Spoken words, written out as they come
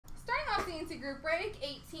CNC group break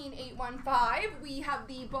 18815. We have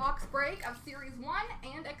the box break of Series 1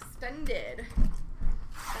 and Extended.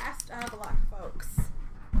 Best of luck, folks.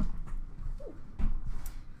 Ooh.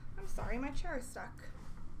 I'm sorry, my chair is stuck.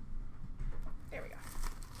 There we go.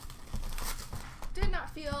 Did not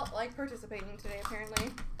feel like participating today, apparently.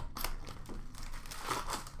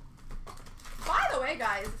 By the way,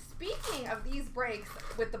 guys, speaking of these breaks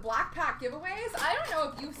with the Black Pack giveaways, I don't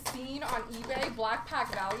know if you've seen on eBay Black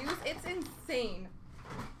Pack values. It's insane.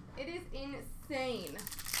 It is insane.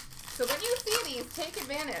 So when you see these, take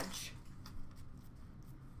advantage.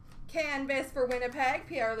 Canvas for Winnipeg,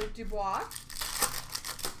 Pierre-Luc Dubois.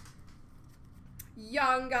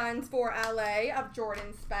 Young Guns for LA of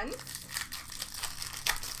Jordan Spence.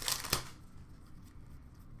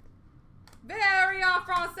 Very en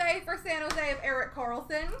Francais for San Jose of Eric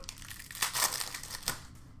Carlson.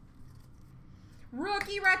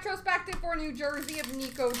 Rookie retrospective for New Jersey of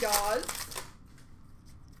Nico Dawes.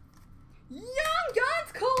 Young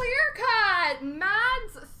Guns clear cut,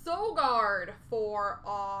 Mads Sogard for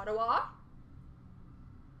Ottawa.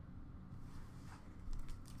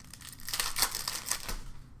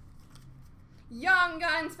 Young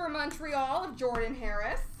Guns for Montreal of Jordan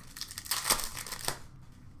Harris.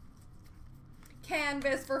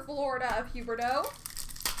 Canvas for Florida of Huberdeau.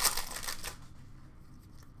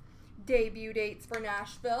 Debut dates for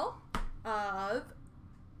Nashville of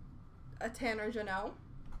Tanner Jeannot.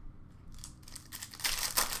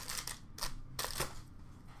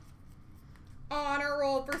 Honor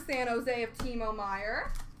roll for San Jose of Timo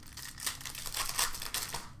Meier.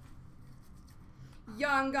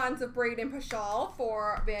 Young Guns of Braden Paschal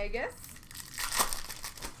for Vegas.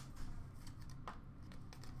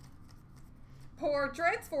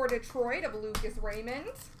 Portraits for Detroit of Lucas Raymond.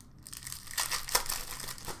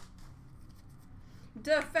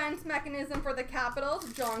 Defense mechanism for the Capitals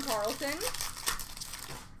of John Carlson.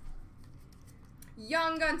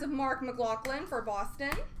 Young Guns of Mark McLaughlin for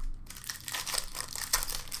Boston.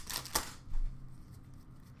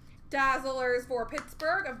 Dazzlers for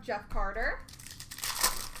Pittsburgh of Jeff Carter.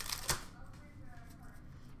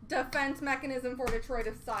 Defense mechanism for Detroit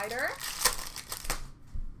of Sider.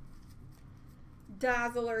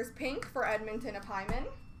 Dazzlers Pink for Edmonton of Hyman.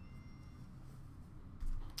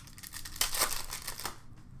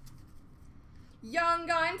 Young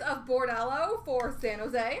Guns of Bordello for San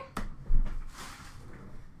Jose.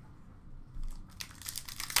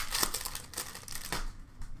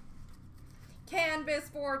 Canvas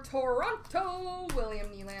for Toronto, William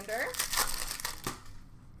Nylander.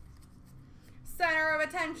 Center of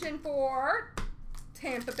attention for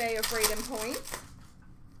Tampa Bay of Braden Point.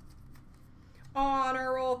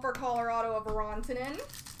 Honor roll for Colorado of Rantanen.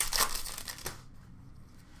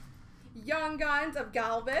 Young Guns of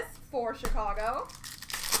Galvis for Chicago.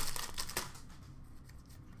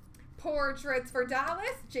 Portraits for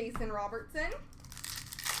Dallas, Jason Robertson.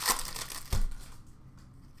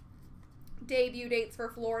 Debut dates for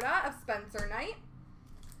Florida of Spencer Knight.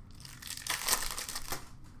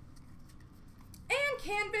 And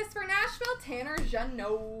canvas for Nashville, Tanner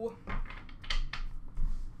Jeannot.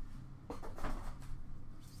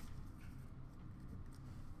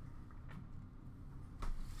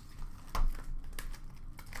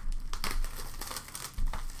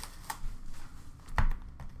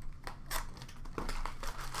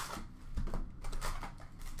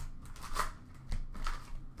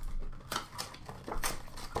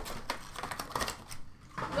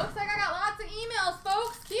 Looks like I got lots of emails,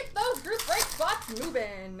 folks. Keep those group break spots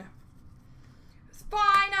moving.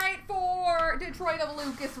 Finite for Detroit of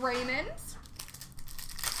Lucas Raymond.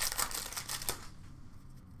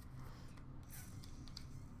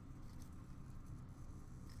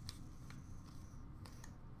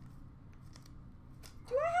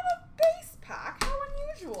 Do I have a base pack? How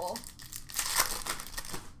unusual.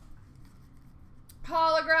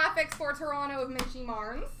 Holographics for Toronto of Mitchie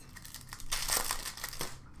Marnes.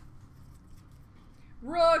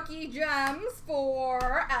 Rookie gems for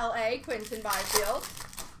LA, Quinton Byfield.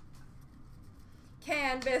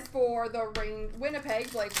 Canvas for the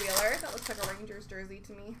Winnipeg, Blake Wheeler. That looks like a Rangers jersey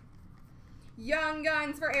to me. Young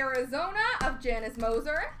Guns for Arizona of Janice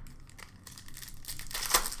Moser.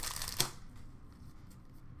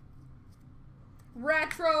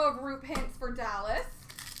 Retro of Roop Hintz for Dallas.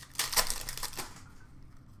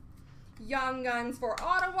 Young Guns for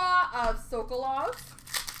Ottawa of Sokolov.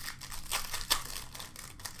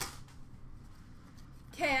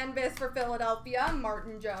 Canvas for Philadelphia,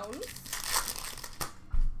 Martin Jones.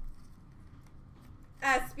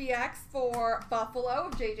 SPX for Buffalo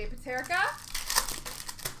of JJ Paterka.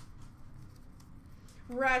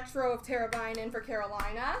 Retro of Teravainen for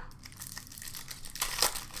Carolina.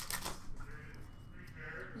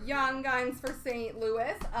 Young Guns for St.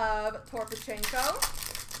 Louis of Torpachenko.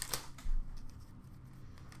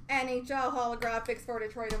 NHL holographics for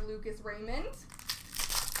Detroit of Lucas Raymond.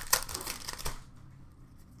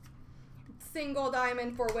 Single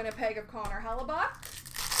diamond for Winnipeg of Connor Hellebuck.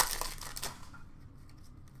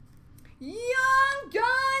 Young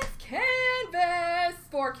Guns canvas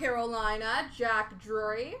for Carolina, Jack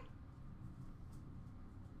Drury.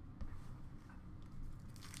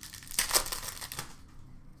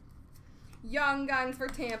 Young Guns for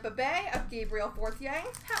Tampa Bay of Gabriel Fortier.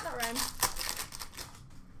 Hat that red.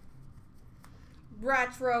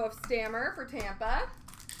 Retro of Stammer for Tampa.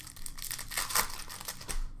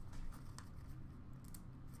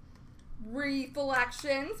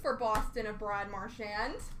 Reflections for Boston of Brad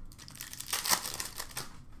Marchand.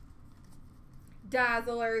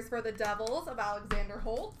 Dazzlers for the Devils of Alexander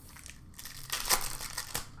Holtz.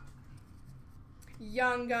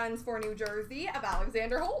 Young Guns for New Jersey of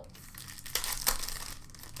Alexander Holtz.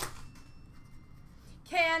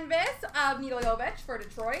 Canvas of Nedeljkovic for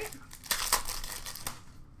Detroit.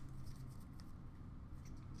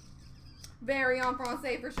 Variant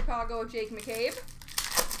Francais for Chicago of Jake McCabe.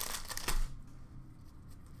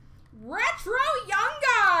 Retro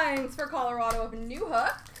Young Guns for Colorado of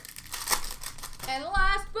Newhook. And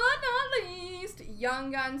last but not least,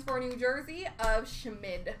 Young Guns for New Jersey of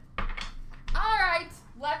Schmid. All right,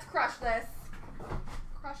 let's crush this.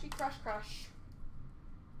 Crushy, crush, crush.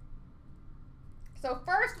 So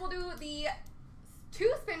first we'll do the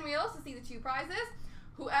 2 spin wheels to see the 2 prizes.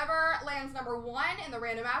 Whoever lands number 1 in the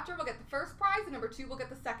random after will get the first prize, and number 2 will get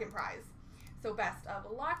the second prize. So best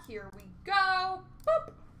of luck. Here we go.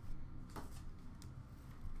 Boop.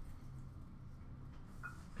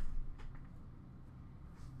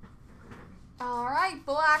 All right,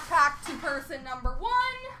 black pack to person number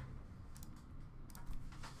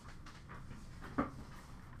 1.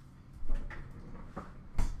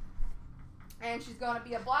 And she's going to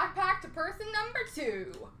be a black pack to person number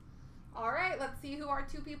 2. All right, let's see who our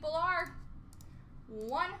 2 people are.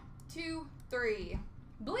 1, 2, 3.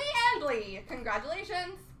 Blee and Blee.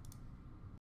 Congratulations.